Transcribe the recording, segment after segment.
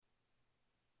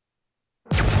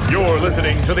You're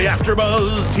listening to the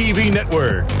AfterBuzz TV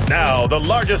Network, now the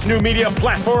largest new media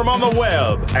platform on the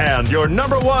web, and your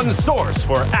number one source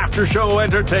for after-show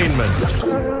entertainment.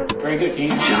 Very good, Keith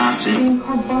Johnson.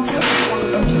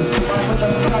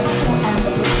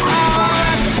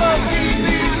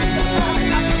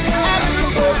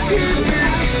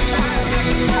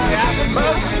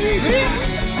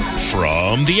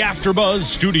 From the AfterBuzz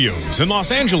Studios in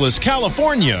Los Angeles,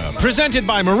 California, presented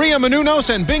by Maria Menounos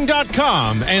and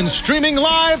Bing.com, and streaming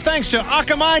live thanks to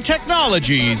Akamai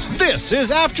Technologies, this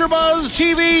is AfterBuzz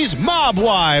TV's Mob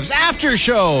Wives After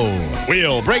Show.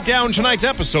 We'll break down tonight's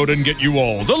episode and get you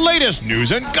all the latest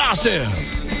news and gossip.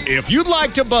 If you'd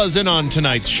like to buzz in on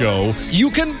tonight's show,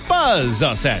 you can buzz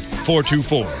us at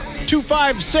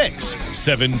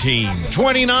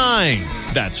 424-256-1729.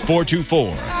 That's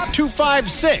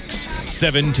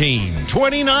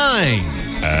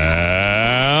 424-256-1729.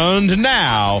 And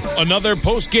now, another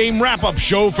post-game wrap-up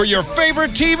show for your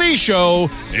favorite TV show.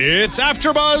 It's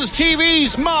AfterBuzz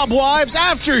TV's Mob Wives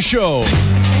After Show.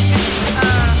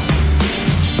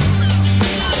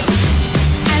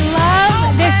 I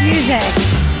love this music.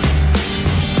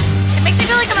 It makes me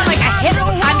feel like I'm in like a hip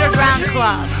underground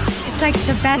club. It's like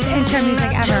the best intro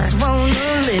music ever.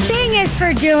 Bing is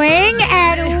for doing,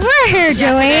 and we're here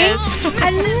doing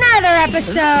another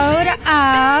episode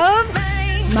of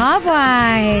Mob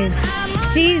Wives,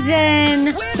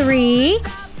 Season 3.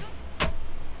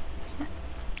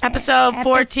 Episode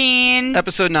 14.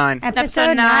 Episode 9.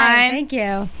 Episode 9. Thank you.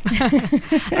 I'm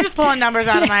just pulling numbers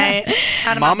out of my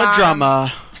Mama bottom.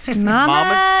 Drama.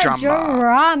 Mama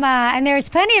drama. And there's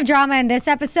plenty of drama in this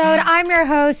episode. I'm your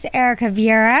host, Erica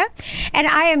Vieira, and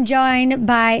I am joined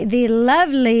by the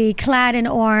lovely clad in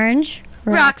orange,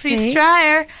 Roxy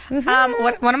Stryer.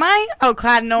 What am I? Oh,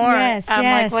 clad in orange. Yes.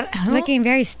 Like, what? Looking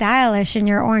very stylish in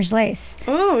your orange lace.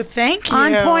 Ooh, thank you.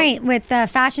 On point with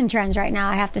fashion trends right now,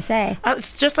 I have to say.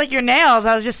 It's just like your nails.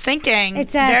 I was just thinking.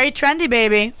 It's very trendy,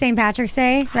 baby. St. Patrick's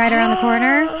Day, right around the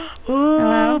corner. Ooh,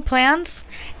 hello. Plans?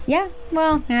 Yeah,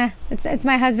 well, it's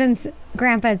my husband's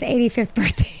grandpa's 85th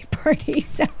birthday party,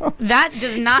 so that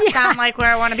does not sound like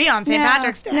where I want to be on St.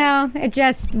 Patrick's Day. No, it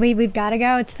just we've got to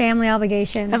go. It's family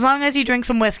obligation. As long as you drink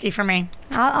some whiskey for me.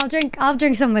 I'll drink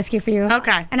some whiskey for you.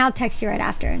 Okay. And I'll text you right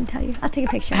after and tell you. I'll take a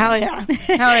picture. Hell yeah.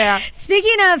 Hell yeah.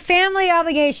 Speaking of family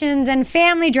obligations and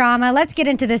family drama, let's get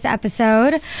into this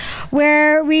episode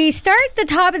where we start the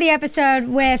top of the episode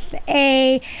with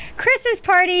a Christmas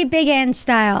party, Big Ange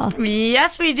style.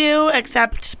 Yes, we do,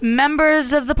 except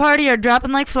members of the party are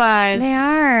dropping like flies. They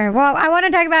are. Well, I want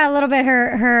to talk about a little bit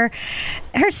her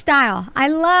style. I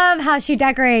love how she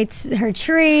decorates her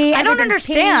tree. I don't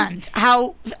understand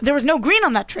how there was no green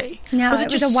on that tree. No, was it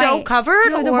just so covered?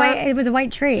 It was a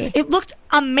white tree. It looked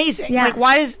amazing. Yeah. Like,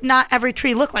 why does not every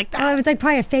tree look like that? Oh, it was like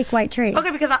probably a fake white tree. Okay,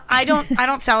 because I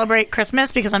don't celebrate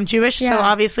Christmas because I'm Jewish, so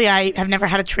obviously I have never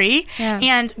had a tree. Yeah.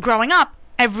 And growing up,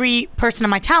 every person in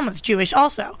my town was Jewish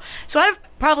also. So I've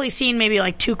probably seen maybe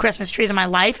like 2 Christmas trees in my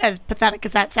life, as pathetic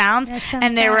as that sounds.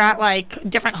 And they were at like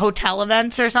different hotel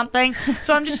events or something.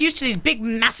 So I'm just used to these big,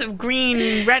 massive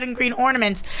green, red and green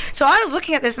ornaments. So I was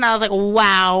looking at this and I was like,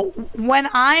 wow, when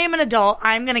I am an adult,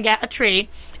 I'm going to get a tree,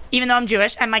 even though I'm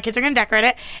Jewish, and my kids are going to decorate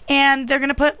it, and they're going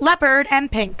to put leopard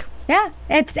and pink. Yeah,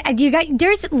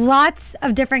 there's lots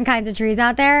of different kinds of trees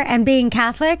out there, and being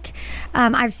Catholic,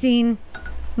 I've seen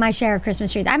my share of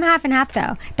Christmas trees. I'm half and half,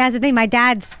 though. That's the thing. My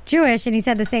dad's Jewish, and he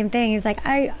said the same thing. He's like,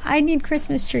 I need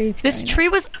Christmas trees. This tree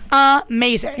was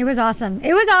amazing. It was awesome.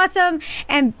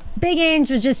 And Big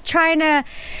Ange was just trying to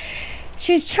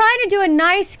do a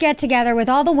nice get-together with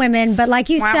all the women, but like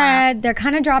you said, they're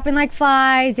kind of dropping like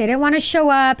flies. They didn't want to show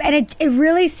up, and it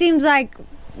really seems like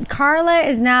Carla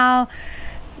is now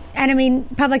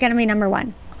public enemy number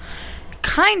 1.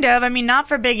 Kind of. I mean, not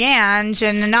for Big Ange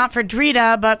and not for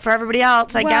Drita, but for everybody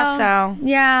else, I guess so.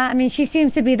 Yeah, I mean, she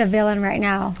seems to be the villain right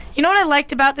now. You know what I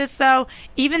liked about this, though?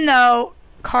 Even though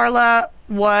Carla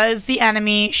was the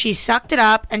enemy, she sucked it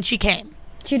up and she came.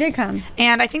 She did come.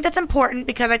 And I think that's important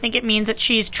because I think it means that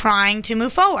she's trying to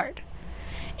move forward.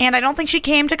 And I don't think she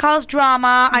came to cause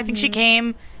drama. I think she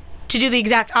came to do the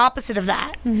exact opposite of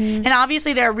that. And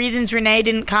obviously there are reasons Renee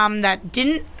didn't come that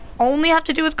didn't only have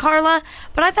to do with Carla,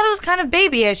 but I thought it was kind of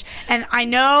babyish. And I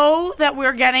know that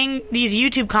we're getting these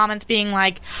YouTube comments being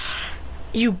like,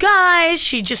 you guys,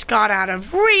 she just got out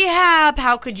of rehab.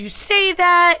 How could you say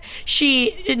that?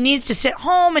 She needs to sit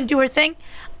home and do her thing.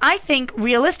 I think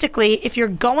realistically, if you're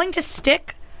going to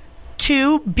stick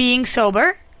to being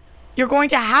sober, you're going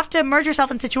to have to immerse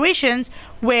yourself in situations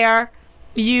where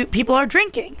people are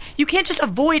drinking. You can't just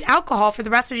avoid alcohol for the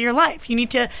rest of your life. You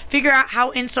need to figure out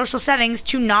how in social settings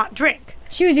to not drink.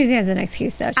 She was using it as an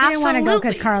excuse, though. She didn't want to go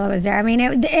because Carla was there. I mean,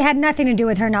 it had nothing to do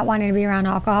with her not wanting to be around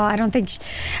alcohol.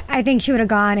 I think she would have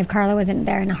gone if Carla wasn't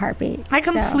there in a heartbeat. I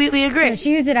completely agree. So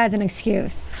she used it as an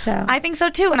excuse. So I think so,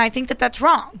 too, and I think that that's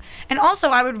wrong. And also,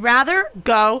 I would rather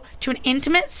go to an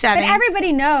intimate setting. But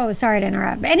everybody knows, sorry to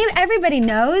interrupt, everybody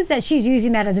knows that she's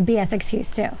using that as a BS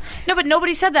excuse, too. No, but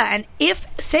nobody said that. And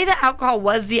say that alcohol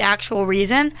was the actual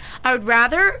reason, I would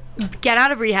rather get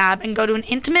out of rehab and go to an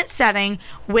intimate setting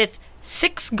with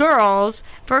 6 girls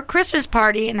for a Christmas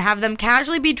party and have them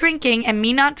casually be drinking and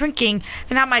me not drinking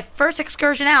than have my first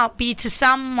excursion out be to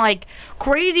some like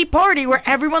crazy party where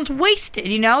everyone's wasted.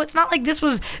 It's not like this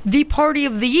was the party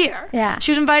of the year. Yeah,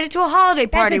 she was invited to a holiday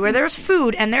party where there's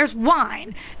food and there's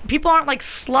wine. People aren't like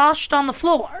sloshed on the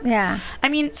floor. Yeah, I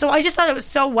mean, so I just thought it was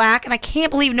so whack, and I can't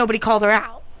believe nobody called her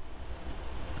out.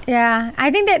 Yeah,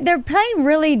 I think that they're playing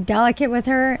really delicate with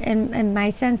her in my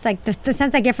sense. Like the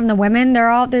sense I get from the women,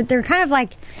 they're kind of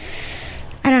like,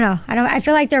 I don't know. I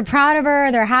feel like they're proud of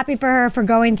her. They're happy for her for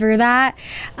going through that.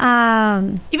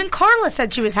 Even Carla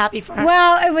said she was happy for her.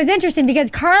 Well, it was interesting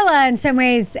because Carla, in some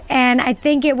ways, and I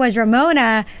think it was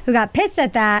Ramona who got pissed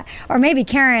at that, or maybe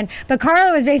Karen, but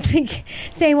Carla was basically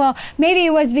saying, well, maybe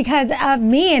it was because of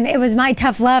me and it was my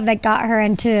tough love that got her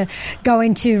into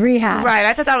going to rehab. Right.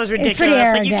 I thought that was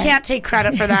ridiculous. Like, you can't take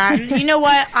credit for that. And you know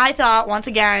what? I thought, once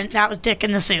again, that was dick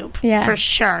in the soup. Yeah. For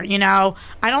sure.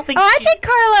 I don't think I think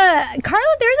Carla,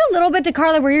 there's a little bit to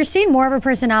Carla where you're seeing more of her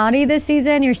personality this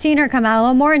season. You're seeing her come out a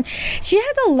little more, and she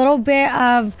has a little bit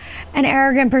of an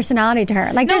arrogant personality to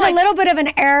her. Like, there's a little bit of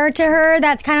an air to her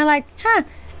that's kind of like,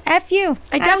 F you.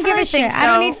 I don't give a shit. So. I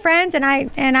don't need friends, and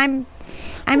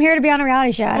I'm here to be on a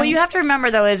reality show. What you have to remember,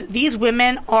 though, is these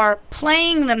women are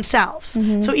playing themselves.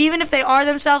 Mm-hmm. So even if they are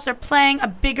themselves, they're playing a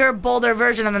bigger, bolder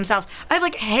version of themselves. I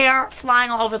have, hair flying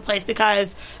all over the place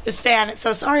because this fan is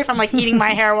so sorry if I'm, eating my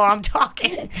hair while I'm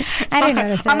talking. I didn't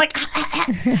notice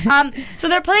it. I'm so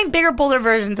they're playing bigger, bolder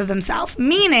versions of themselves,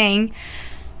 meaning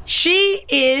she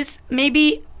is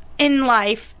maybe in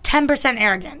life 10%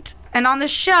 arrogant. And on the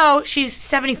show, she's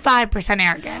 75%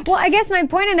 arrogant. Well, I guess my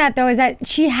point in that, though, is that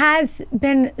she has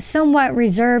been somewhat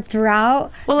reserved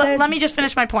throughout. Well, let me just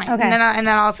finish my point. Okay. And then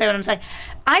I'll say what I'm saying.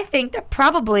 I think that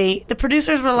probably the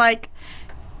producers were like,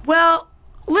 well,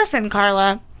 listen,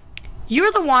 Carla,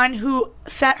 you're the one who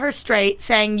set her straight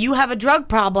saying you have a drug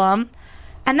problem,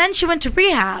 and then she went to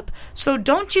rehab. So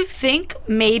don't you think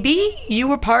maybe you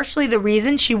were partially the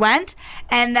reason she went?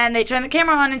 And then they turned the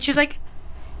camera on, and she's like,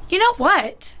 you know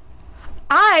what?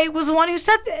 I was the one who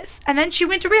said this. And then she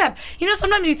went to rehab.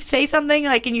 Sometimes you say something,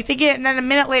 and you think it, and then a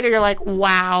minute later you're like,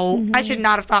 wow, I should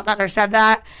not have thought that or said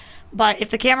that. But if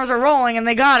the cameras are rolling and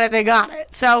they got it, they got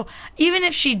it. So even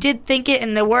if she did think it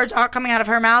and the words are coming out of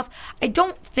her mouth, I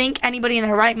don't think anybody in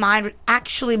their right mind would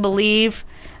actually believe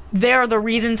they're the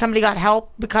reason somebody got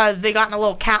help because they got in a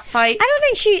little cat fight. I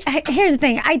don't think here's the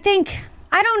thing.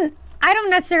 I don't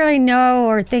necessarily know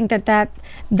or think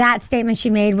that statement she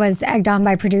made was egged on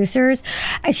by producers.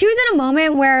 She was in a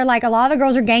moment where a lot of the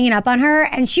girls were ganging up on her,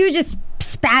 and she was just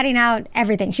spatting out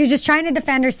everything. She was just trying to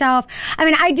defend herself. I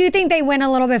mean, I do think they went a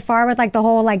little bit far with the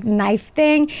whole knife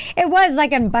thing. It was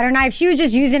like a butter knife. She was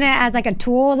just using it as a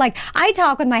tool. I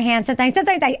talk with my hands sometimes.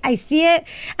 Sometimes I see it.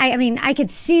 I mean, I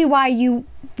could see why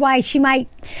she might.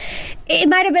 It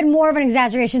might have been more of an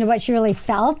exaggeration to what she really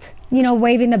felt.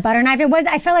 Waving the butter knife.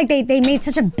 I felt like they made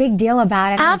such a big deal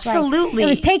about it. Absolutely. It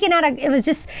was taken out of, it was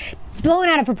just blown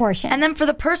out of proportion. And then for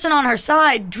the person on her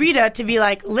side, Drita, to be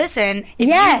like, listen, if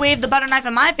you waved the butter knife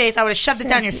in my face, I would have shoved it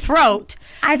down your throat.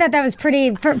 I thought that was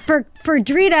pretty, for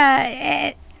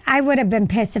Drita, I would have been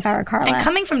pissed if I were Carla. And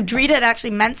coming from Drita, it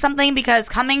actually meant something because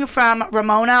coming from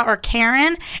Ramona or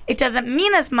Karen, it doesn't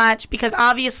mean as much because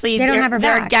obviously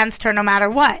they're against her no matter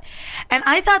what. And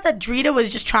I thought that Drita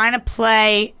was just trying to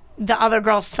play the other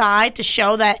girl's side to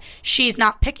show that she's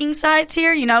not picking sides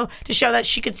here, to show that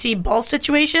she could see both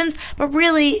situations. But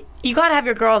really, you got to have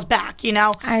your girls back,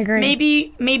 I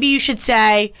agree. Maybe you should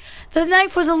say, the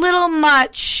knife was a little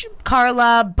much,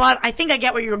 Carla, but I think I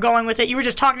get where you were going with it. You were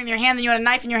just talking in your hand, and you had a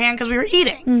knife in your hand because we were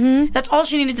eating. Mm-hmm. That's all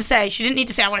she needed to say. She didn't need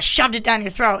to say, I want to shove it down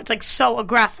your throat. It's so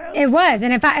aggressive. It was.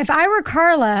 And if I were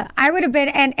Carla, I would have been,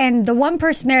 and the one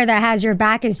person there that has your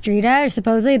back is Drita,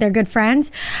 supposedly they're good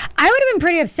friends. I would have been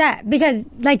pretty upset because,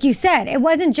 like you said, it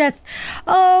wasn't just,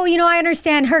 I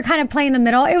understand her kind of playing the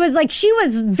middle. It was she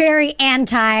was very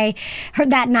anti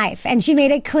that knife, and she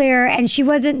made it clear, and she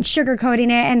wasn't sugarcoating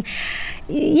it. And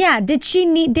yeah, did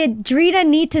Drita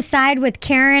need to side with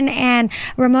Karen and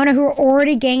Ramona, who were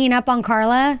already ganging up on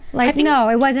Carla? No,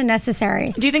 it wasn't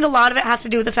necessary. Do you think a lot of it has to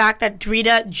do with the fact that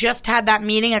Drita just had that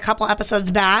meeting a couple episodes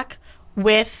back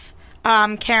with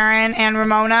Karen and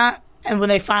Ramona, and when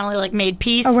they finally like made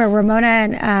peace. Oh, where Ramona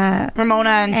and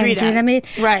Drita made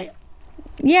right.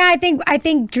 Yeah, I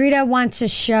think Drita wants to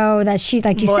show that she,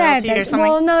 like you Loyalty said, or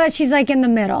something? that she's like in the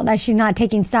middle, that she's not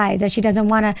taking sides, that she doesn't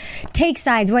want to take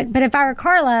sides. But if I were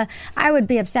Carla, I would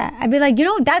be upset. I'd be like,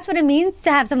 that's what it means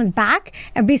to have someone's back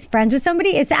and be friends with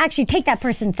somebody, is to actually take that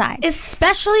person's side.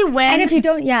 Especially when... And if you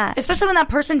don't, especially when that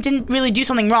person didn't really do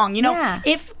something wrong.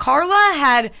 If Carla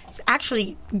had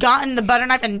actually gotten the butter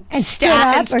knife and stood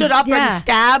up and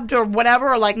stabbed or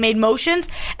whatever, or like made motions,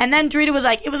 and then Drita was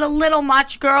like, it was a little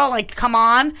much, girl, like, come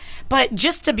on. But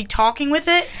just to be talking with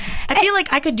it, I feel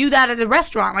like I could do that at a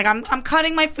restaurant. Like, I'm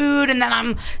cutting my food and then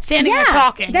I'm standing there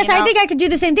talking. I think I could do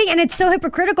the same thing. And it's so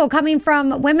hypocritical coming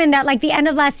from women that, like, the end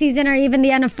of last season or even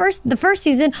the end of the first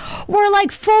season were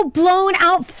like full blown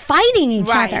out fighting each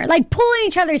other, like pulling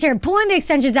each other's hair, pulling the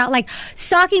extensions out, like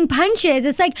socking punches.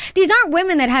 It's like, these aren't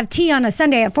women that have tea on a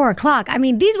Sunday at 4:00. I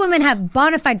mean, these women have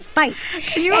bona fide fights.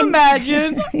 Can you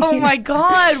imagine? Oh my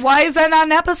God, why is that not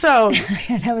an episode?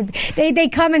 That would be, they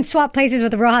come and swap places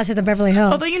with the Real Housewives of Beverly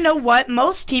Hills. Although, you know what?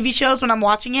 Most TV shows, when I'm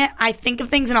watching it, I think of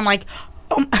things and I'm like,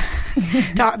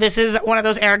 this is one of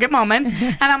those arrogant moments.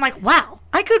 And I'm like, wow,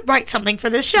 I could write something for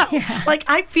this show. Yeah. Like,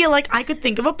 I feel like I could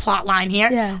think of a plot line here.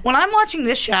 Yeah. When I'm watching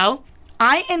this show,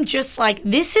 I am just like,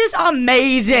 this is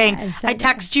amazing. Yeah, so I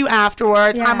text you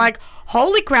afterwards. Yeah. I'm like,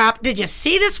 holy crap, did you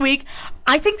see this week?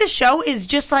 I think the show is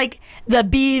just like the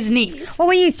bee's knees. Well,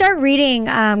 when you start reading,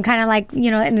 kind of like,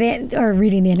 or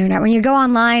reading the internet, when you go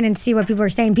online and see what people are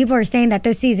saying that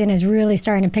this season is really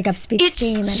starting to pick up steam.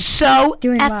 It's so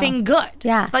effing good.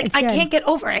 Yeah. Like, I can't get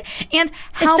over it. And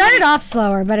it started off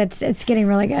slower, but it's getting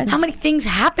really good. How many things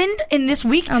happened in this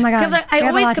week? Oh my God. Because I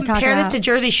always compare this to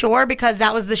Jersey Shore, because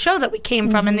that was the show that we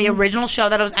came from and the original show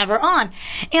that I was ever on.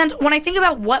 And when I think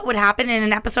about what would happen in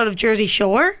an episode of Jersey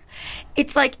Shore,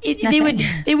 it's like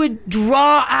they would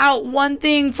draw out one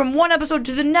thing from one episode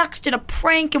to the next in a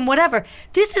prank and whatever.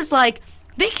 This is like,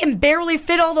 they can barely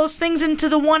fit all those things into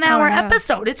the 1 hour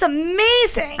episode. It's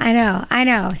amazing. I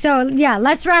know. So, yeah,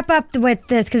 let's wrap up with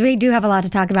this, because we do have a lot to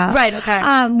talk about. Right, okay.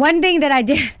 One thing that I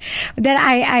did, that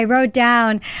I wrote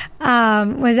down,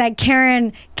 was that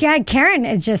Karen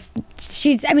is just,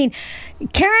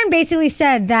 Karen basically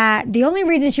said that the only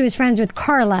reason she was friends with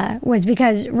Carla was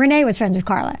because Renee was friends with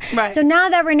Carla. Right. So now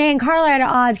that Renee and Carla are at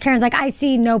odds, Karen's like, I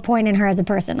see no point in her as a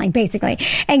person, like, basically.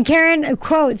 And Karen,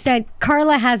 quote, said,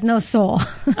 Carla has no soul.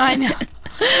 I know.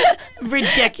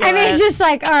 Ridiculous. I mean, it's just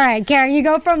like, all right, Karen, you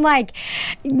go from like,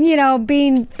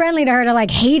 being friendly to her to like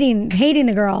hating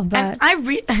the girl. But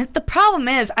the problem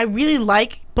is, I really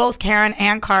like both Karen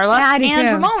and Carla and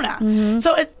Ramona. Mm-hmm.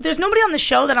 So there's nobody on the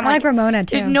show that I like Ramona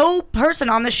too. There's no person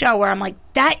on the show where I'm like,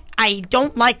 that I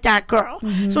don't like that girl.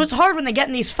 Mm-hmm. So it's hard when they get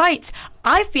in these fights.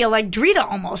 I feel like Drita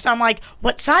almost. I'm like,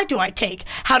 what side do I take?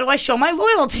 How do I show my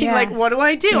loyalty? Yeah. Like, what do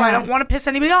I do? Yeah. I don't want to piss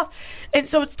anybody off. And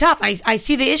so it's tough. I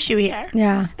see the issue here.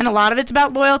 Yeah. And a lot of it's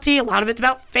about loyalty. A lot of it's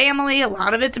about family. A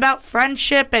lot of it's about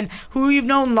friendship and who you've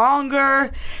known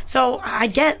longer. So I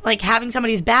get like having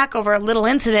somebody's back over a little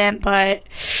incident, but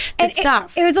it's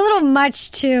tough. It was a little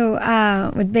much too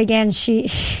with Big Ange. She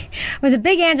was it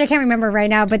Big Ange? I can't remember right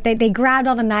now, but they grabbed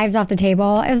all the knives off the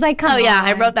table. It was like, come on. Oh yeah,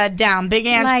 I wrote that down. Big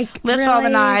Ange lifts all the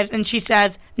knives and she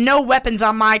says, no weapons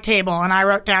on my table. And I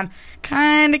wrote down,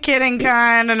 kind of kidding,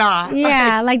 kind of not.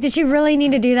 Yeah, like, did she really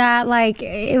need to do that? Like,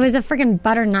 it was a freaking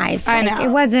butter knife. I know. It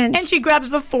wasn't. And she grabs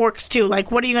the forks, too.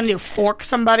 Like, what are you going to do, fork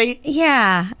somebody?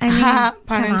 Yeah. I mean,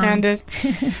 pun intended.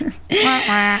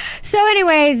 So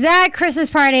anyways, that Christmas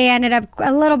party ended up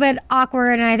a little bit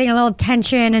awkward and I think a little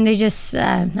tension, and they just,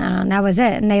 I don't know, that was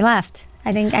it. And they left.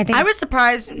 I think I was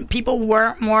surprised people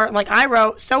weren't more, like I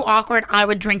wrote, so awkward I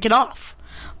would drink it off.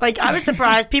 Like, I was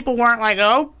surprised people weren't like,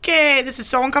 okay, this is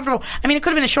so uncomfortable. I mean, it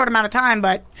could have been a short amount of time,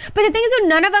 but the thing is, though,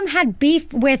 none of them had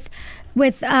beef with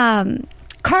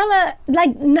Carla.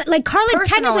 Like Carla personally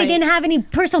technically didn't have any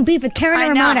personal beef with Karen or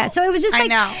Ramona. So it was just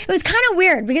like, it was kind of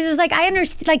weird, because it was like, I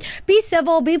understand, like, be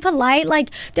civil, be polite. Like,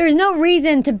 there's no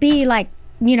reason to be like,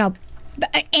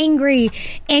 angry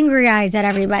eyes at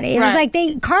everybody. It was like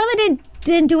Carla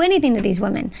didn't do anything to these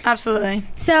women. Absolutely.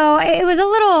 So it was a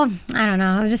little, I don't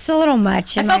know, it was just a little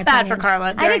much. I felt bad for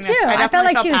Carla. I did too. I felt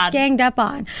like she was ganged up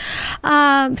on.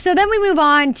 So then we move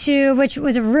on to, which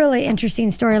was a really interesting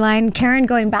storyline, Karen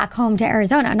going back home to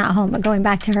Arizona. Not home, but going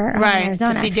back to her home in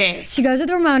Arizona. To see Dave. She goes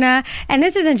with Ramona. And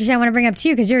this is interesting. I want to bring up to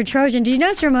you because you're a Trojan. Did you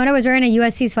notice Ramona was wearing a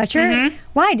USC sweatshirt? Mm-hmm.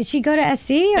 Why did she go to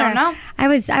SC? Or? Don't know. I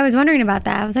was wondering about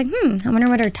that. I was like, I wonder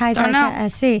what her ties are to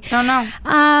SC. Don't know.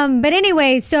 But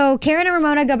anyway, so Karen and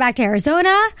Ramona go back to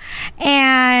Arizona,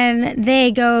 and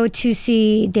they go to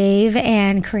see Dave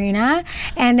and Karina,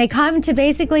 and they come to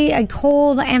basically a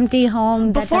cold, empty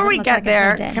home. That Before we look get like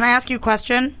there, can I ask you a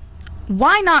question?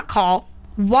 Why not call?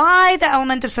 Why the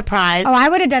element of surprise? Oh, I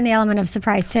would have done the element of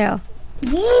surprise too.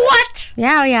 What?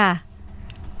 Yeah, yeah.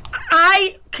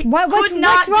 I could not what's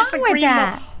wrong disagree with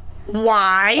that? more.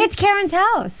 Why? It's Karen's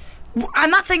house. I'm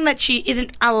not saying that she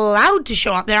isn't allowed to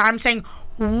show up there. I'm saying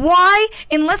why,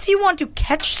 unless you want to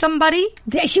catch somebody.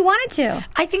 She wanted to.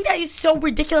 I think that is so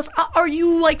ridiculous. Are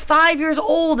you like 5 years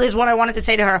old is what I wanted to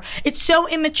say to her. It's so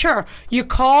immature. You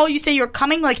call, you say you're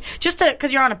coming, like just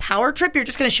because you're on a power trip, you're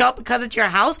just going to show up because it's your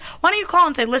house. Why don't you call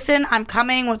and say, listen, I'm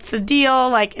coming. What's the deal?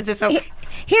 Like, is this okay?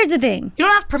 Here's the thing. You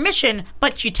don't ask permission,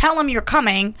 but you tell them you're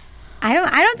coming. I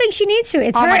don't think she needs to.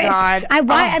 It's her. Oh my God.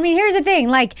 I mean, here's the thing.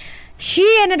 Like,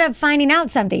 she ended up finding out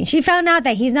something. She found out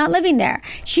that he's not living there.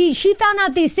 She found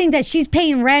out these things, that she's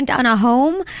paying rent on a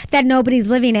home that nobody's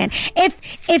living in.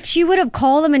 If she would have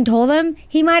called him and told him,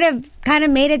 he might have kind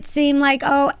of made it seem like,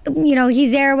 oh,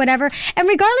 he's there or whatever. And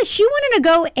regardless, she wanted to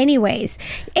go anyways.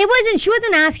 She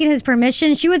wasn't asking his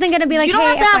permission. She wasn't going to be like, you don't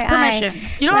hey, have to ask FYI. permission.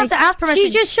 You don't have to ask permission.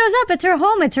 She just shows up. It's her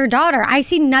home. It's her daughter. I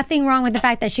see nothing wrong with the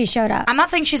fact that she showed up. I'm not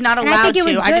saying she's not And allowed I think it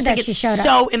was to. good I just that think she it's showed up.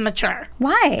 so immature.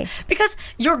 Why? Because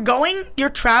you're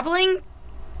traveling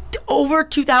over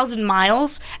 2,000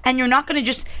 miles, and you're not going to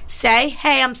just say,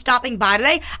 hey, I'm stopping by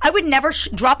today. I would never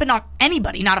drop in on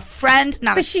anybody, not a friend,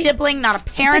 not a sibling, not a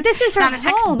parent. But this is her not an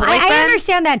home. ex-boyfriend. I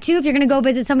understand that too. If you're going to go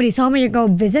visit somebody's home and you go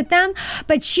visit them,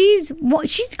 but she's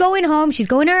going home. She's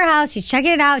going to her house. She's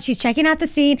checking it out. She's checking out the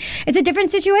scene. It's a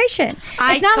different situation.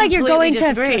 It's not like you're going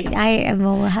disagree. to.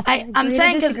 We'll have to I'm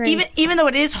saying because even though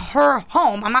it is her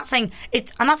home, I'm not saying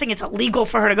it's illegal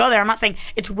for her to go there. I'm not saying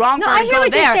it's wrong for her to go there. I hear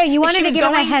what you're saying. You wanted to give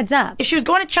him a heads up. If she was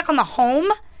going to check on the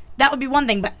home, that would be one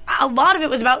thing. But a lot of it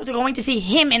was about going to see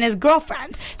him and his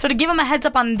girlfriend. So to give him a heads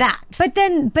up on that.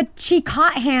 But she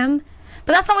caught him.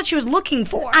 But that's not what she was looking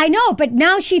for. I know, but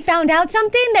now she found out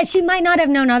something that she might not have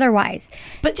known otherwise.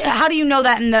 But how do you know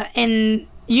that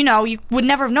you would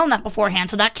never have known that beforehand,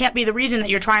 so that can't be the reason that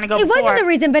you're trying to go. It wasn't the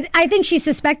reason, but I think she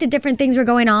suspected different things were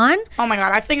going on. Oh my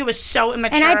God, I think it was so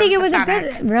immature. And I think it was a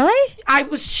good. Really? I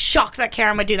was shocked that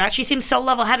Karen would do that. She seemed so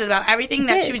level-headed about everything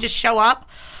that she would just show up.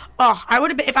 Oh, I would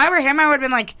have been, if I were him, I would have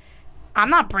been like, I'm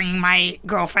not bringing my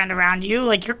girlfriend around you.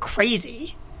 Like, you're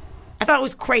crazy. I thought it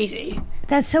was crazy.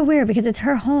 That's so weird because it's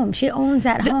her home. She owns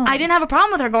that home. I didn't have a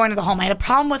problem with her going to the home. I had a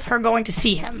problem with her going to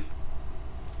see him.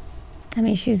 I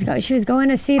mean, she was going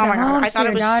to see the home. God, I thought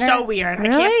it was daughter. so weird.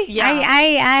 Really?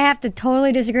 I have to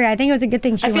totally disagree. I think it was a good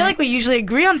thing she I feel like we usually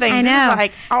agree on things. I know. This is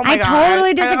like, oh my God. I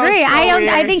totally disagree.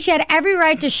 I I think she had every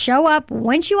right to show up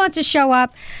when she wants to show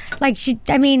up. Like she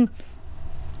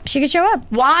could show up.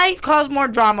 Why cause more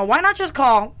drama? Why not just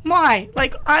call? Why?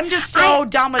 Like, I'm just so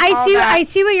done with all that. I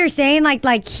see what you're saying.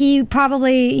 Like he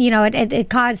probably, it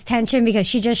caused tension because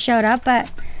she just showed up, but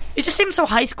it just seems so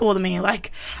high school to me.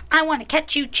 Like, I want to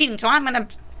catch you cheating, so I'm going to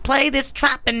play this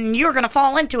trap and you're going to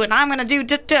fall into it and I'm going to do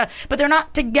da-da. But they're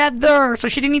not together, so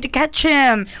she didn't need to catch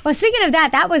him. Well, speaking of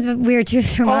that was weird too.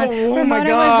 Ramona my God.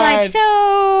 was like,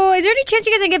 so is there any chance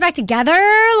you guys can get back together?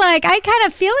 Like, I kind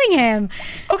of feeling him.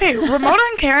 Okay, Ramona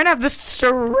and Karen have the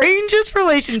strangest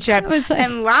relationship. Like,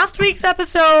 in last week's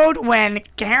episode, when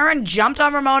Karen jumped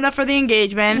on Ramona for the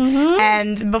engagement,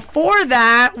 and before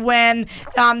that, when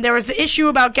there was the issue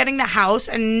about getting the house,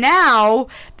 and now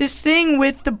this thing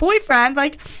with the boyfriend,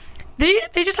 like,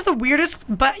 they just have the weirdest,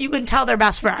 but you can tell they're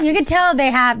best friends. You can tell they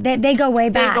go way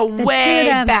back. They go way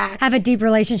back. Have a deep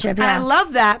relationship. Yeah. And I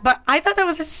love that, but I thought that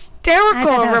was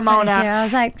hysterical, Ramona. I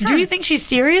was like, do you think she's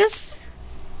serious?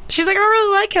 She's like, I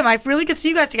really like him. I really could see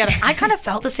you guys together. I kind of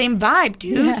felt the same vibe,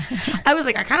 dude. Yeah. I was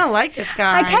like, I kind of like this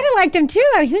guy. I kind of liked him too.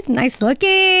 I mean, he was nice looking.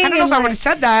 I don't know if I would have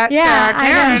said that to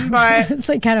Karen, but it's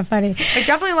like kind of funny. I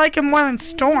definitely like him more than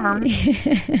Storm.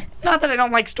 Not that I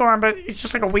don't like Storm, but it's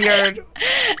just like a weird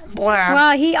blah.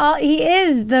 Well, he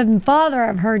is the father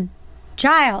of her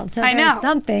child, so there's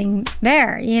something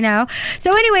there,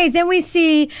 So anyways, then we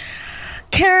see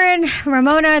Karen,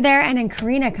 Ramona there, and then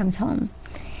Karina comes home.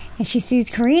 And she sees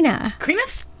Karina.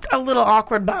 Karina's a little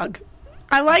awkward bug.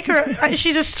 I like her.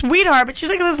 She's a sweetheart, but she's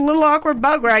like this little awkward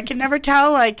bug where I can never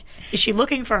tell, like, is she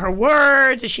looking for her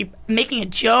words? Is she making a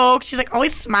joke? She's like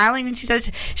always smiling when she says,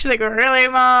 she's like, really,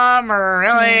 Mom? Or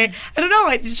really? I don't know.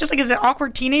 It's just like, is it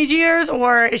awkward teenage years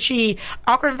or is she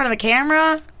awkward in front of the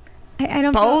camera? I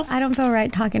don't Both? I don't feel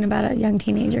right talking about a young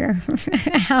teenager.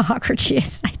 How awkward she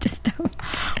is. I just don't.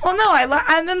 Well, no,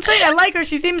 I'm saying I like her.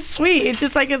 She seems sweet. It's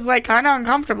just like, it's like kind of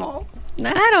uncomfortable.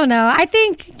 I don't know. I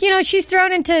think, she's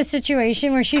thrown into a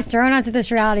situation where she's thrown onto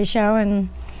this reality show, and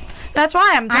That's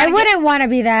why I wouldn't want to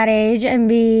be that age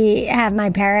and have my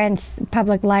parents'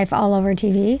 public life all over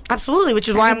TV. Absolutely, which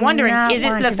is why I'm wondering, is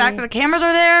it the fact that the cameras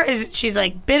are there? Is it she's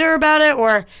like bitter about it,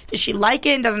 or does she like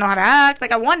it and doesn't know how to act?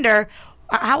 Like, I wonder,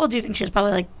 how old do you think she was?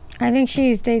 Probably like, I think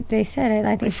they said it.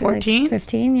 I think like she was 14? like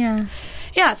 15, yeah.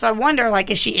 Yeah, so I wonder, like,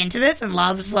 is she into this and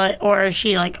loves, like, or is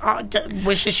she like,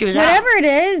 wishes she was out? Whatever it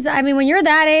is, I mean, when you're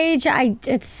that age, I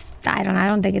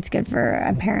don't think it's good for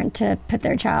a parent to put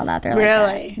their child out there like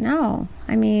Really? that. No.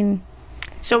 I mean,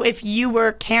 So if you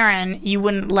were Karen, you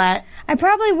wouldn't let... I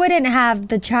probably wouldn't have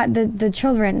the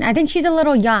children. I think she's a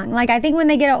little young. Like, I think when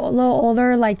they get a little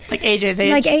older, like AJ's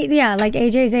age? like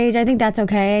AJ's age, I think that's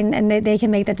okay, and they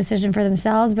can make that decision for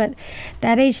themselves. But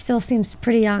that age still seems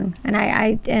pretty young, and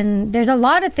and there's a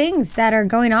lot of things that are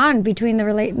going on between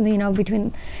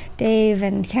between Dave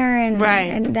and Karen,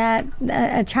 right? And that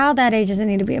a child that age doesn't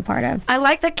need to be a part of. I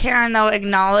like that Karen, though,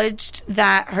 acknowledged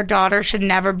that her daughter should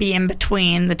never be in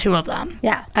between the two of them.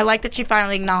 Yeah. I like that she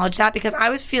finally acknowledged that, because I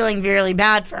was feeling really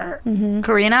bad for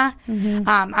Karina.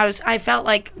 I felt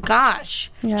like,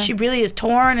 gosh, she really is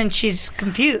torn and she's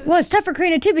confused. Well, it's tough for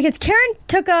Karina too, because Karen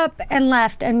took up and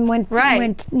left and went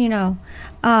back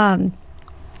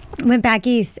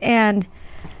east, and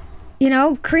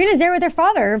Karina's there with her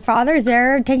father. Her father's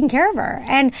there taking care of her,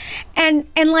 and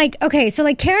like, okay, so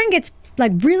like Karen gets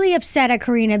like really upset at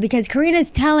Karina because Karina's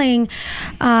telling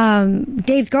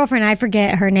Dave's girlfriend, I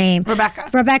forget her name,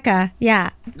 Rebecca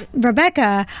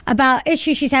about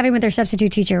issues she's having with her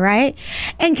substitute teacher, right?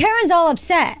 And Karen's all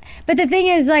upset, but the thing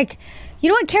is, like, you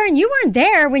know what, Karen? You weren't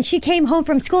there when she came home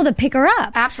from school to pick her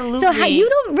up. Absolutely. So you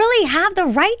don't really have the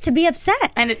right to be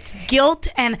upset. And it's guilt.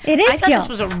 And it is I thought guilt.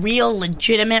 This was a real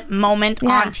legitimate moment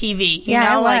on TV. You it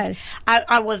know, like was.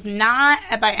 I was not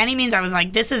by any means. I was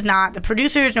like, this is not the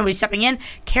producers. Nobody's stepping in.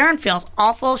 Karen feels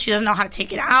awful. She doesn't know how to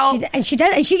take it out. She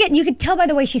does. And you could tell by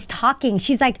the way she's talking.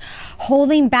 She's like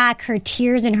holding back her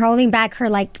tears and holding back her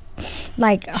her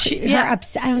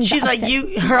upset. She's like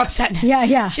her upsetness.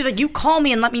 Yeah. She's like, you call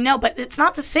me and let me know, but it's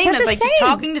not the same as like just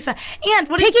talking to someone. And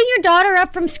picking your daughter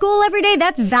up from school every day,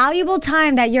 that's valuable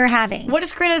time that you're having. What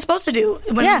is Karina supposed to do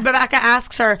when Rebecca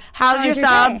asks her, how's your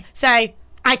sub? Day? Say,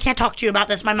 I can't talk to you about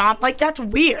this. My mom, like, that's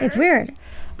weird. It's weird.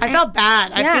 I felt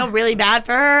bad. I feel really bad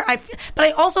for her. But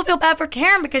I also feel bad for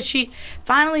Karen, because she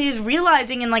finally is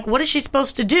realizing, and like, what is she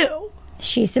supposed to do?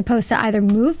 She's supposed to either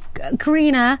move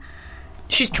Karina.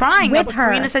 She's trying, but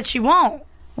Karina said she won't.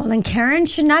 Well, then Karen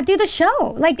should not do the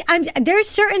show. Like, there's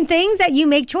certain things that you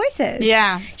make choices.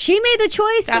 Yeah. She made the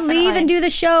choice to leave and do the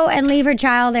show and leave her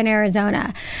child in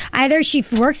Arizona. Either she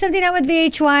works something out with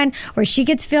VH1 where she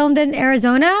gets filmed in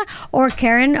Arizona, or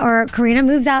Karen or Karina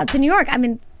moves out to New York. I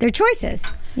mean, they're choices.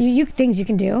 You things you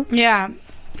can do. Yeah.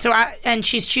 So and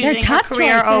she's choosing her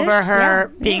career over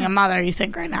her being a mother, you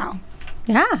think, right now.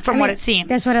 Yeah. From what it seems.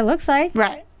 That's what it looks like.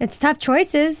 Right. It's tough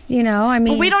choices, I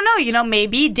mean. But we don't know.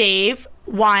 Maybe Dave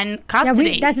won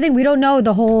custody. That's the thing. We don't know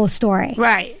the whole story.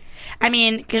 Right. I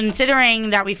mean,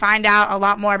 considering that we find out a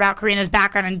lot more about Karen's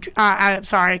background in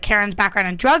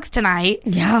drugs tonight.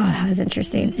 Yeah, that was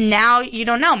interesting. Now you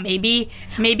don't know. Maybe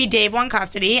Dave won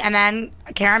custody and then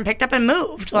Karen picked up and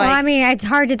moved. Well, I mean, it's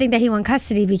hard to think that he won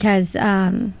custody because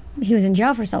he was in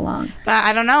jail for so long. But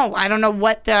I don't know. I don't know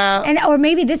what or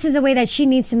maybe this is a way that she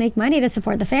needs to make money to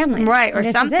support the family. Right, or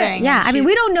something. Yeah, I mean,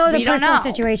 we don't know the personal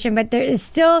situation, but there is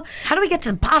still... How do we get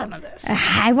to the bottom of this?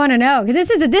 I want to know. This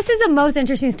is the most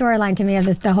interesting storyline to me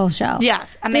of the whole show.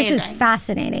 Yes, amazing. This is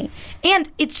fascinating. And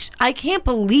I can't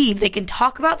believe they can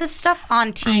talk about this stuff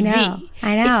on TV.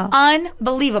 I know. It's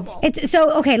unbelievable.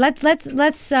 Okay,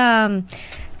 let's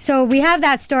so we have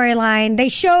that storyline. They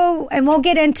show, and we'll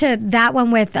get into that one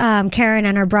with Karen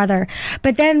and her brother.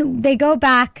 But then they go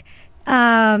back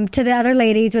to the other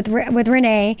ladies with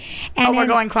Renee. And we're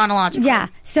going chronologically. Yeah.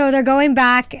 So they're going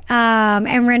back,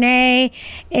 and Renee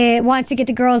wants to get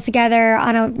the girls together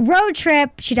on a road trip.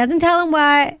 She doesn't tell them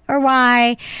what or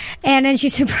why. And then she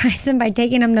surprised them by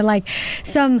taking them to like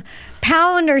some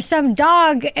pound or some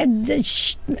dog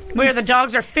where the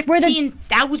dogs are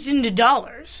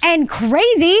 $15,000 and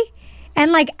crazy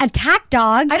and like attack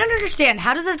dogs. I don't understand.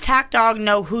 How does an attack dog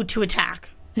know who to attack?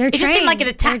 They're It trained. just seemed like it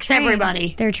They're attacks trained.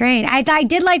 everybody. They're trained. I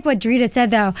did like what Drita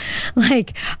said though.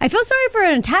 Like, I feel sorry for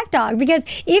an attack dog because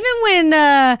even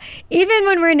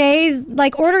when Renee's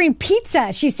like ordering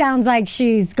pizza, she sounds like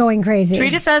she's going crazy.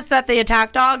 Rita says that the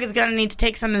attack dog is going to need to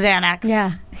take some Xanax.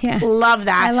 Yeah. Love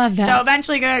that. I love that. So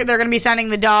eventually they're going to be sending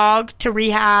the dog to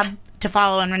rehab to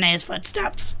follow in Renee's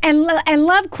footsteps. And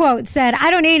Love quote said, "I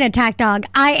don't need an attack dog.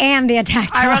 I am the attack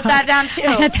dog." I wrote that down too.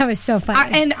 I thought that was so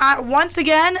funny. Once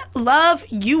again, Love,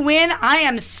 you win. I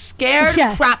am scared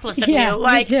crapless of Yeah, you.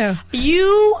 Like me too.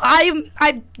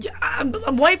 I'm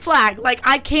white flag. Like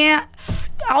I can't.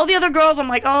 All the other girls, I'm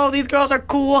like, oh, these girls are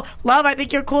cool. Love, I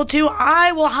think you're cool too.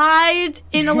 I will hide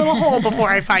in a little hole before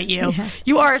I fight you. Yeah.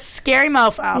 You are a scary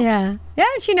mofo. Yeah,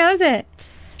 she knows it.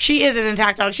 She is an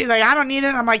attack dog. She's like, I don't need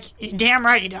it. I'm like, damn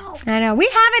right you don't. I know. We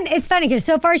haven't. It's funny because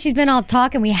so far she's been all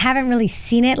talk and we haven't really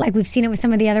seen it like we've seen it with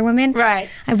some of the other women. Right.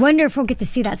 I wonder if we'll get to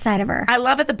see that side of her. I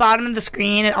love at the bottom of the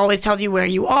screen, it always tells you where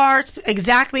you are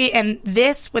exactly. And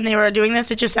this, when they were doing this,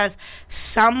 it just says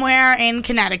somewhere in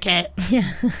Connecticut. Yeah.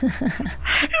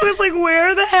 It was like,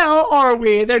 where the hell are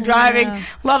we? They're driving.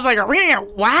 Love's like, are we going to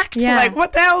get whacked? Yeah. Like,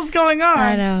 what the hell is going on?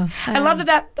 I know. I love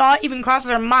that thought even crosses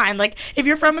her mind. Like, if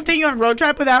your friend was taking you on a road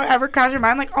trip without ever crossing your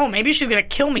mind, like, oh, maybe she's going to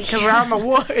kill me because we're out in the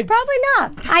woods. Probably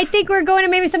not. I think we're going to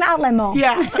maybe some outlet mall.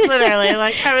 Yeah, literally.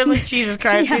 Like, I was like, Jesus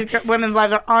Christ, these women's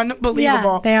lives are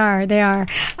unbelievable. Yeah, they are.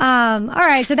 All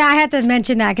right, so I had to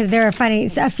mention that because there are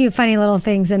a few funny little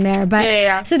things in there. But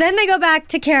Yeah. So then they go back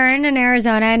to Karen in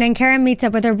Arizona, and then Karen meets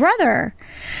up with her brother,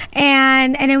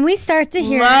 and then we start to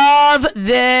hear Love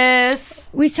this.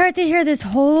 We start to hear this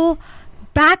whole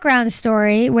background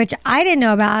story, which I didn't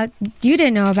know about. You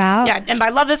didn't know about. Yeah, and by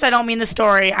love this, I don't mean the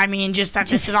story. I mean just that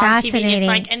this is on TV. Fascinating. It's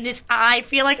like, and this, I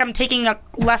feel like I'm taking a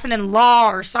lesson in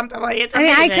law or something. Like, it's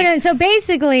amazing. I couldn't. So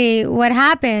basically, what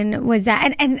happened was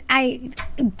that,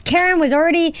 Karen was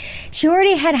already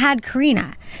had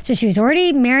Karina, so she was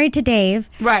already married to Dave.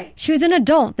 Right. She was an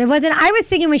adult. It wasn't. I was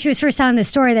thinking when she was first telling the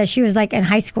story that she was like in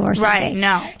high school or something. Right.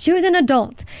 No. She was an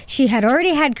adult. She had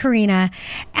already had Karina.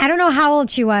 I don't know how old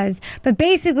she was, but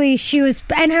basically she was,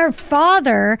 and her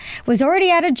father was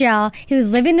already out of jail. He was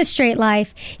living the straight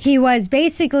life. He was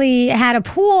basically had a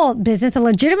pool business, a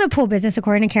legitimate pool business,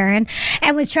 according to Karen,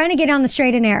 and was trying to get on the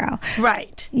straight and narrow.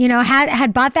 Right. You know,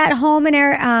 had bought that home in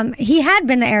he had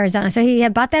been to Arizona, so he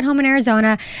had bought that home in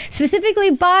Arizona. Specifically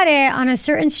bought it on a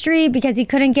certain street because he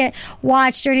couldn't get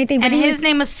watched or anything. But And his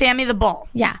name was Sammy the Bull.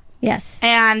 Yeah. Yes.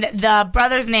 And the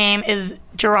brother's name is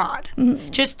Gerard. Mm-hmm.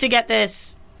 Just to get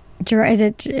this, Is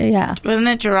it? Yeah. wasn't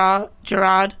it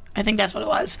Gerard? I think that's what it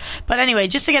was. But anyway,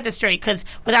 just to get this straight, because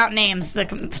without names, the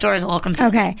story is a little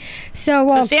confusing. Okay.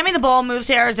 So Sammy the Bull moves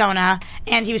to Arizona,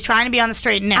 and he was trying to be on the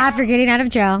straight and narrow. after getting out of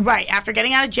jail. Right, after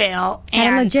getting out of jail.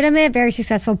 Had a legitimate, very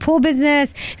successful pool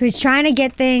business. He was trying to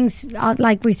get things,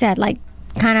 like we said, like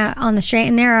kind of on the straight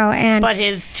and narrow. And But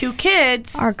his two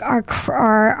kids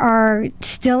are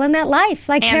still in that life,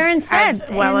 like Karen said, as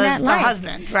well in as that the life.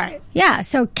 husband. Right. Yeah.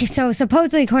 So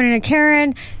supposedly, according to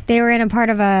Karen, they were in a part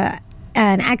of an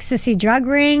ecstasy drug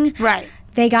ring. Right.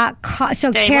 They got caught.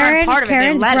 So They weren't part of it, they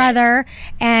Karen's led it. brother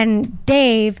and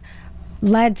Dave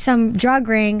led some drug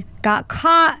ring, got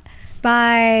caught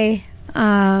by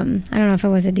I don't know if it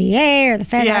was a DA or the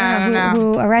feds. Yeah, I don't know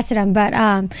who arrested him, but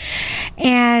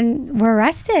and were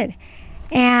arrested.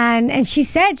 And she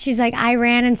said, she's like, I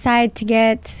ran inside to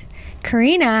get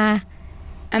Karina.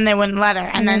 And they wouldn't let her.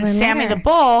 And they then wouldn't let Sammy her. the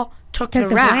Bull took the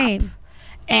rap. blame.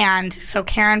 And so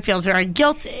Karen feels very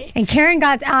guilty. And Karen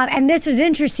got out, and this was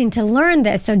interesting to learn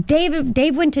this. So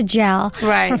Dave went to jail.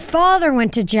 Right. Her father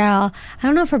went to jail. I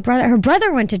don't know if her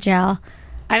brother went to jail.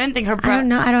 I didn't think her brother... I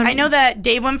don't know. I know that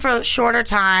Dave went for a shorter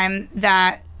time,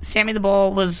 that Sammy the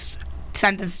Bull was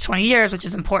sentenced to 20 years, which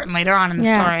is important later on in the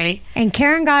story. And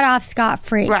Karen got off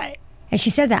scot-free. Right. And she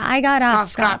said that. I got off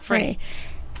Scot-free. scot-free.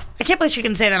 I can't believe she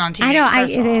can say that on TV. I know.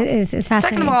 first of all. It's fascinating.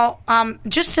 Second of all,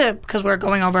 just to, because we're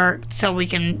going over so we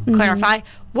can Mm-hmm. clarify,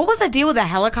 what was the deal with the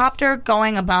helicopter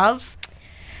going above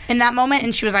in that moment?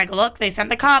 And she was like, look, they sent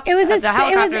the cops. It was the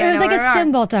helicopter. it was like a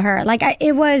symbol to her. Like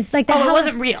it was like the Oh, it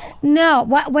wasn't real. No,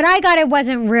 what I got, it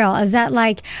wasn't real. Is that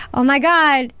like, oh my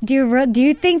God, do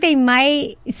you think they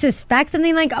might suspect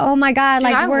something? Like, oh my God,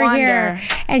 like I we're wonder. here,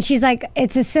 and she's like,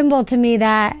 it's a symbol to me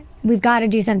that we've got to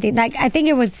do something. Like I think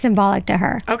it was symbolic to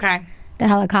her. Okay. The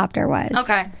helicopter was.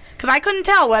 Okay. Because I couldn't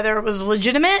tell whether it was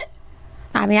legitimate.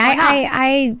 I mean, not?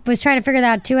 I was trying to figure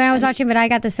that out too when I was watching, but I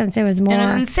got the sense it was more. And it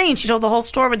was insane. She told the whole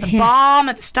story with the bomb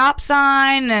at the stop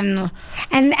sign and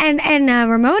And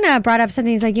Ramona brought up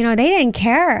something. He's like, they didn't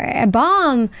care. A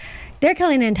bomb they're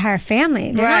killing an entire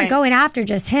family. They're Right. not going after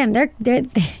just him.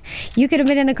 You could have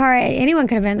been in the car. Anyone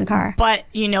could have been in the car. But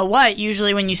you know what?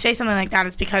 Usually when you say something like that,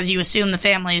 it's because you assume the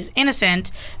family is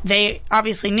innocent. They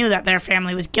obviously knew that their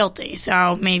family was guilty.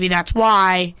 So maybe that's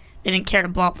why they didn't care to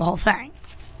blow up the whole thing.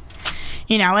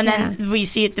 You know, and then we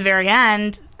see at the very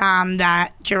end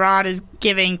that Gerard is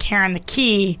giving Karen the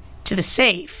key to the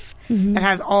safe that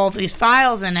has all of these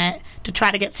files in it to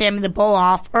try to get Sammy the Bull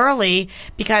off early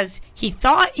because he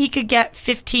thought he could get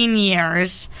 15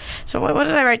 years. So what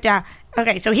did I write down?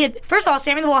 Okay, so he had, first of all,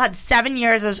 Sammy the Bull had 7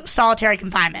 years of solitary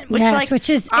confinement, which, Yes, which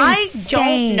is I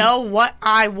insane. don't know what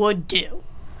I would do.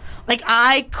 Like,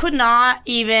 I could not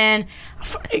even.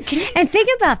 And think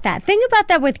about that. Think about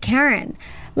that with Karen.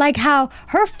 Like how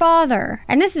her father,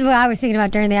 and this is what I was thinking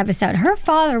about during the episode, her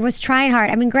father was trying hard.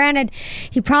 I mean, granted,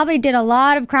 he probably did a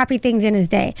lot of crappy things in his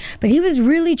day, but he was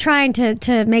really trying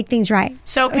to make things right.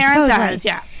 So Karen Supposedly. says,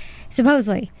 yeah.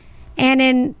 Supposedly.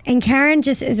 And Karen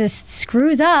just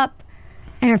screws up,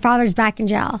 and her father's back in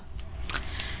jail.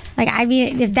 Like, I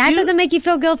mean, if that doesn't make you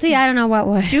feel guilty, I don't know what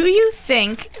would. Do you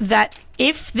think that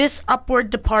if this upward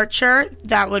departure,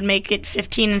 that would make it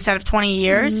 15 instead of 20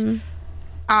 years,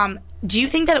 do you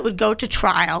think that it would go to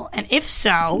trial? And if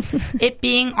so, it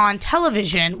being on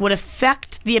television would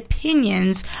affect the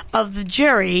opinions of the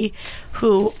jury,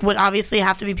 who would obviously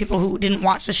have to be people who didn't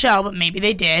watch the show, but maybe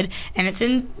they did, and it's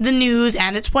in the news,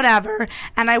 and it's whatever.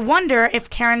 And I wonder if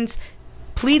Karen's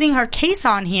pleading her case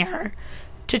on here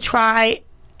to try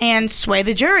and sway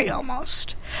the jury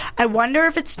almost. I wonder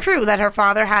if it's true that her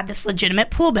father had this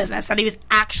legitimate pool business, that he was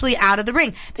actually out of the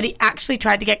ring, that he actually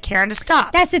tried to get Karen to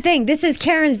stop. That's the thing. This is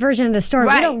Karen's version of the story.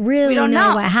 Right. We don't really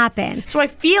know what happened. So I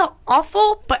feel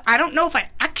awful, but I don't know if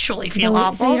I actually feel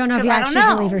awful. So you don't know if 'cause you I don't actually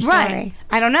know. believe her story. Right.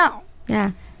 I don't know.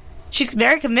 Yeah. She's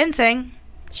very convincing.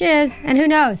 She is. And who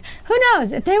knows? Who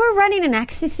knows? If they were running an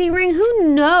ecstasy ring,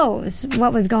 who knows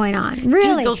what was going on?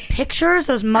 Really? Dude, those pictures,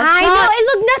 those mugshots. I know. It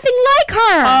looked nothing like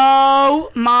her.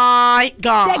 Oh, my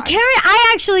God. That Karen,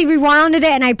 I actually rewinded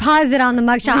it and I paused it on the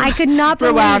mugshot. I could not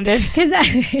believe Rewounded.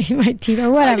 because my teeth or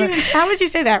whatever. How would you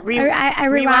say that? I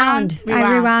rewound.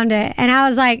 I rewound it, and I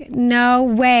was like, "No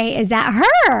way, is that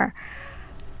her?"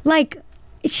 Like,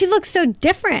 she looks so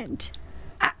different.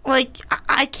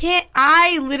 I can't.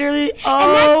 I literally. that's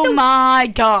Oh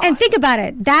my God. And think about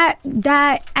it.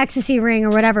 That ecstasy ring or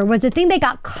whatever was the thing they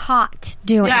got caught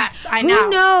doing. Yes, I know. Who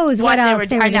knows what else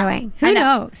they were I know. doing? I Who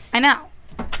know. knows? I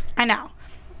know.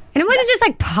 And it wasn't just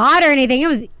like pot or anything. It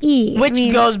was E.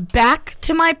 Which goes back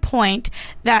to my point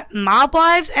that Mob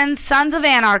Wives and Sons of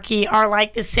Anarchy are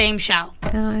like the same show.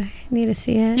 I need to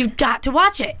see it. You've got to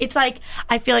watch it. It's like,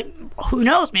 I feel like, who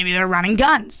knows? Maybe they're running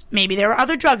guns. Maybe there were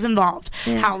other drugs involved.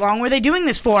 Yeah. How long were they doing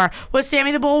this for? Was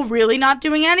Sammy the Bull really not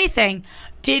doing anything?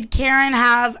 Did Karen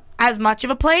have as much of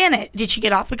a play in it? Did she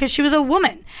get off because she was a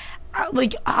woman?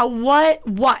 What?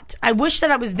 I wish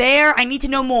that I was there. I need to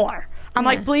know more. I'm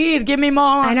like, please give me more.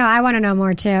 I know. I want to know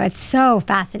more too. It's so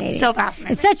fascinating. So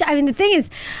fascinating. It's such. I mean, the thing is,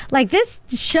 like, this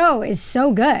show is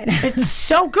so good. It's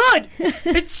so good.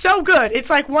 It's so good. It's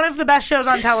like one of the best shows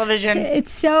on television. It's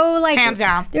so like Hands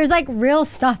down. There's like real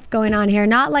stuff going on here,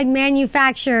 not like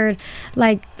manufactured,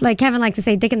 like Kevin likes to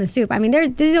say, "Dick in the soup." I mean,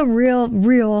 these are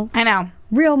real. I know.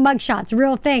 Real mugshots,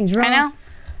 real things. I know.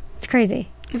 It's crazy.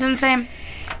 It's insane.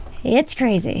 It's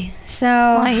crazy. So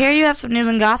I hear you have some news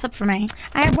and gossip for me.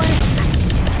 I have one.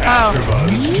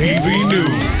 AfterBuzz TV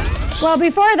News. Well,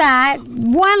 before that,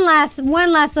 one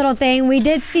last little thing. We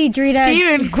did see Drita.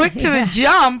 Even quick to the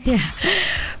jump.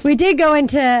 We did go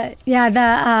into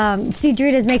see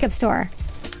Drita's makeup store.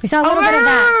 We saw a little bit of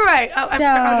that. Right. Oh,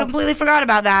 I completely forgot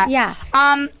about that. Yeah.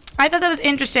 I thought that was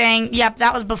interesting. Yep,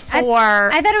 that was before.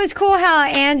 I thought it was cool how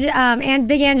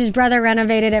Big Angie's brother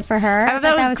renovated it for her. I thought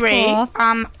that was great. Cool.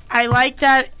 I like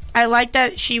that. I like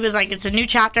that she was like, it's a new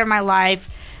chapter in my life,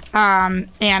 and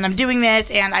I'm doing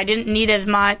this, and I didn't need as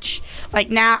much. Like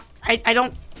now, I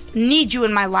don't need you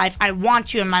in my life. I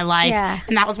want you in my life. Yeah.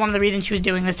 And that was one of the reasons she was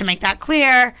doing this, to make that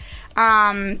clear.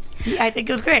 I think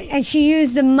it was great. And she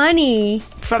used the money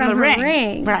From the her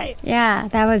ring. Right. Yeah,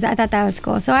 I thought that was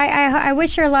cool. So I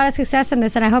wish her a lot of success in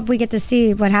this, and I hope we get to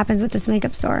see what happens with this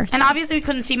makeup store. So. And obviously we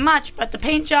couldn't see much, but the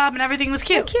paint job and everything was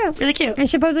cute. Cute. Really cute. And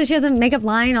supposedly she has a makeup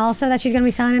line also that she's going to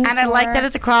be selling in the And I store. like that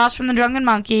it's across from the Drunken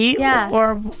Monkey, Yeah.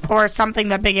 or something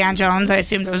that Big Ann owns. I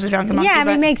assumed it was a Drunken Monkey. Yeah, I mean,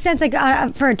 but it makes sense like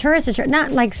for a tourist attraction,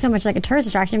 not like so much like a tourist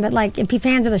attraction, but like if you're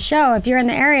fans of the show, if you're in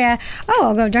the area,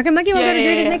 I'll go Drunken Monkey, we'll go to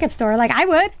Drita's makeup store. Like I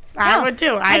would. I would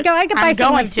too. I could buy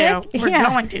some lipstick. We're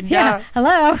going to. Yeah. Hello.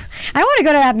 I want to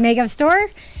go to that makeup store.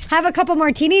 Have a couple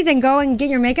martinis and go and get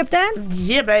your makeup done?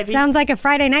 Yeah, baby. Sounds like a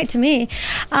Friday night to me.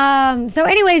 So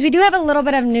anyways, we do have a little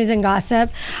bit of news and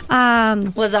gossip.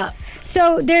 What's up?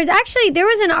 So there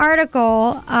was an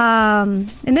article, and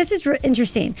this is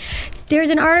interesting. There's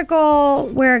an article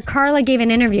where Carla gave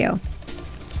an interview.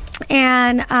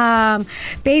 And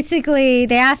basically,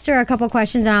 they asked her a couple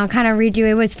questions, and I'll kind of read you.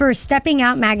 It was for Stepping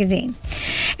Out magazine.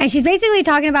 And she's basically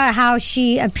talking about how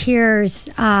she appears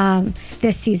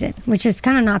this season, which is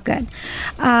kind of not good.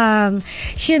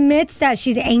 She admits that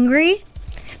she's angry,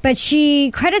 but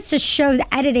she credits the show's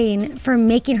editing for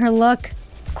making her look,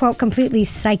 quote, completely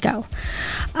psycho.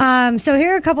 So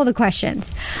here are a couple of the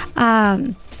questions.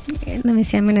 Let me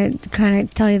see. I'm going to kind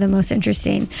of tell you the most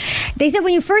interesting. They said,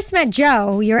 when you first met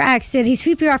Joe, your ex, did he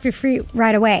sweep you off your feet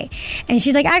right away? And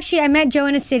she's like, actually, I met Joe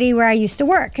in a city where I used to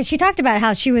work. Because she talked about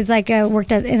how she was like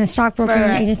worked in a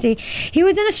stockbroker agency. He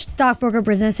was in a stockbroker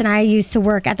business, and I used to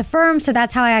work at the firm. So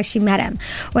that's how I actually met him.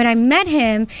 When I met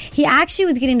him, he actually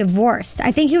was getting divorced.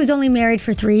 I think he was only married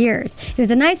for 3 years. He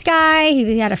was a nice guy.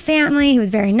 He had a family. He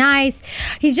was very nice.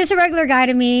 He's just a regular guy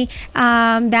to me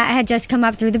that had just come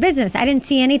up through the business. I didn't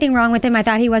see anything wrong with him. I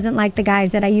thought he wasn't like the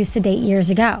guys that I used to date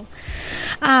years ago.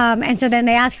 And so then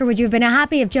they asked her, would you have been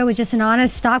happy if Joe was just an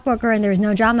honest stockbroker and there was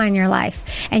no drama in your life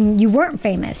and you weren't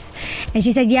famous? And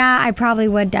she said, yeah, I probably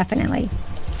would, definitely.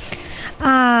 So,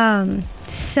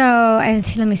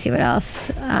 and let me see what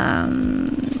else.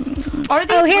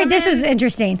 This was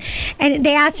interesting. And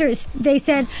they asked her, they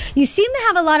said, you seem to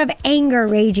have a lot of anger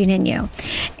raging in you.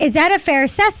 Is that a fair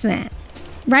assessment?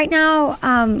 Right now,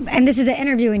 and this is an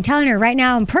interview and telling her, right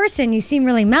now in person, you seem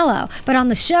really mellow. But on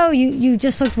the show, you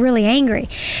just looked really angry.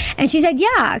 And she said,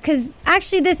 yeah, because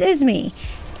actually this is me.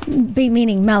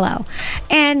 Meaning mellow.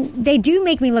 And they do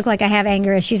make me look like I have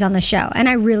anger issues on the show, and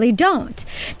I really don't.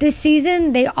 This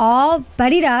season, they all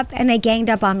buddied up and they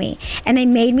ganged up on me, and they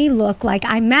made me look like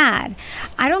I'm mad.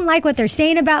 I don't like what they're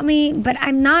saying about me, but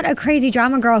I'm not a crazy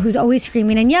drama girl who's always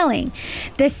screaming and yelling.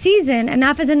 This season,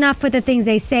 enough is enough with the things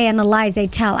they say and the lies they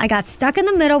tell. I got stuck in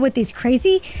the middle with these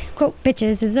crazy, quote,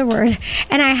 bitches is a word,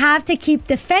 and I have to keep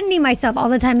defending myself all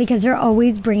the time because they're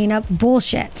always bringing up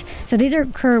bullshit. So these are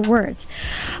her words.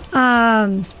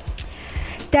 And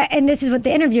this is what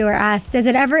the interviewer asked, does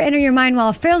it ever enter your mind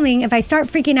while filming, if I start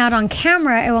freaking out on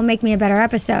camera, it will make me a better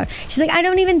episode? She's like, I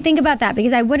don't even think about that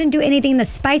because I wouldn't do anything to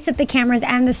spice up the cameras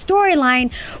and the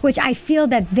storyline, which I feel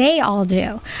that they all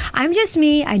do. I'm just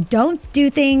me. I don't do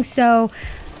things so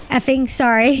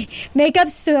make up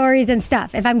stories and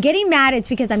stuff. If I'm getting mad, it's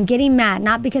because I'm getting mad,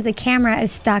 not because the camera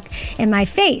is stuck in my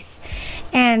face.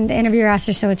 And the interviewer asked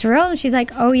her, so it's real? And she's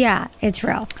like, oh yeah, it's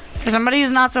real. For somebody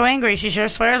who's not so angry, she sure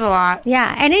swears a lot.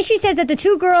 Yeah, and then she says that the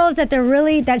two girls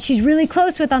that she's really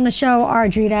close with on the show are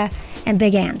Drita and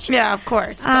Big Ange. Yeah, of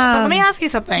course. But let me ask you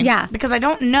something. Yeah. Because I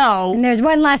don't know. And there's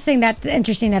one last thing that's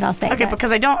interesting that I'll say. Okay,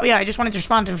 because I don't. Yeah, I just wanted to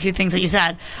respond to a few things that you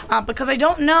said. Because I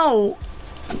don't know.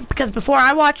 Because before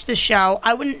I watched this show,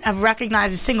 I wouldn't have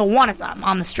recognized a single one of them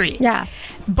on the street. Yeah.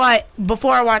 But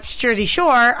before I watched Jersey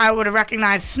Shore, I would have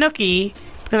recognized Snooki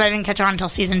because I didn't catch on until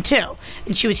season 2.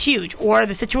 And she was huge. Or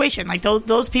The Situation. Like,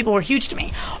 those people were huge to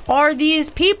me. Are these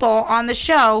people on the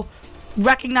show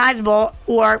recognizable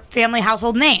or family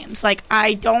household names? Like,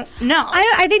 I don't know.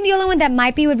 I think the only one that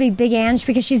might be would be Big Ange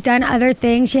because she's done other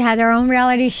things. She has her own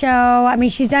reality show. I mean,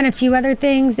 she's done a few other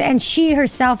things, and she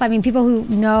herself, I mean, people who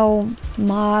know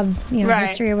mob,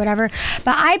 history or whatever.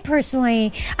 But I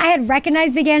had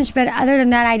recognized Big Ange, but other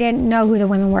than that, I didn't know who the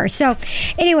women were. So,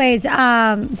 anyways,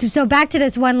 so back to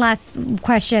this one last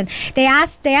question. They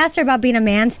asked her about being a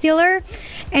man stealer,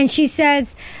 and she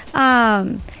says,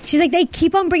 she's like, they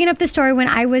keep on bringing up the story when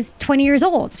I was 20 years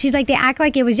old. She's like, they act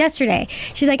like it was yesterday.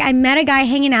 She's like, I met a guy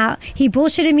hanging out. He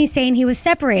bullshitted me saying he was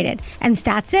separated. And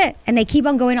that's it. And they keep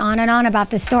on going on and on about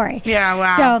this story. Yeah,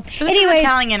 wow. So anyway, is a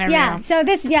telling interview. Yeah, so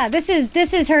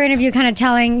this is her interview kind of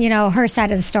telling, her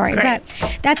side of the story. Great.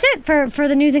 But that's it for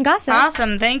the news and gossip.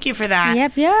 Awesome. Thank you for that.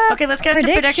 Yep. Okay, let's get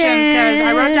into predictions because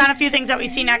I wrote down a few things that we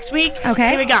see next week. Okay.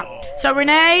 Here we go. So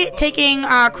Renee taking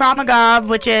Krav Maga,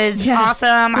 which is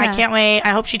awesome. Yeah. I can't wait. I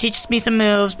hope she teaches me some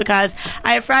moves because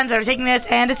I have friends that are taking this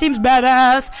and it seems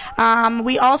badass.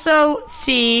 We also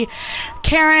see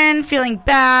Karen feeling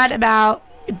bad about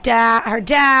her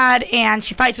dad, and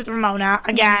she fights with Ramona.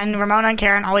 Again, Ramona and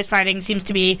Karen always fighting. Seems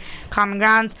to be common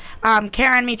grounds.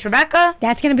 Karen meets Rebecca.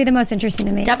 That's going to be the most interesting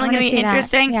to me. Definitely going to be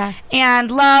interesting. Yeah.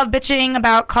 And Love bitching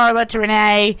about Carla to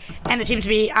Renee, and it seems to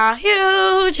be a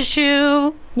huge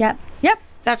issue. Yep.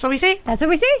 That's what we see. That's what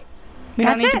we see. We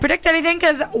don't need to predict anything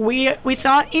because we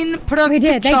saw it in production. We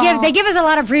did. They give us a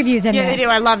lot of previews in there. Yeah, they do.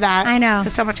 I love that. I know.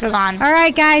 Because so much goes on. All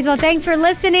right, guys. Well, thanks for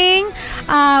listening.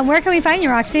 Where can we find you,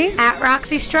 Roxy? At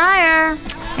Roxy Stryer.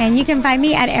 And you can find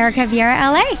me at Erica Vieira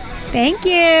LA. Thank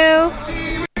you.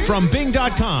 From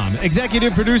Bing.com,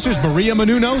 executive producers Maria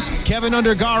Menounos, Kevin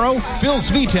Undergaro, Phil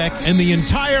Svitek, and the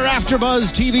entire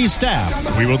AfterBuzz TV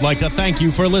staff, we would like to thank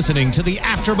you for listening to the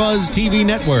AfterBuzz TV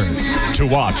network. To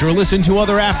watch or listen to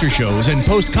other after shows and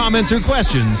post comments or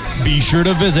questions, be sure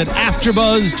to visit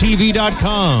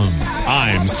AfterBuzzTV.com.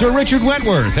 I'm Sir Richard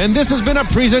Wentworth, and this has been a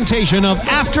presentation of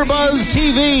AfterBuzz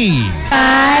TV.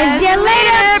 See you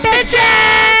later,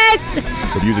 bitches!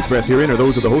 The views expressed herein are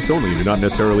those of the hosts only and do not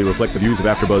necessarily reflect the views of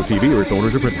AfterBuzz TV or its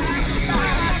owners or principals.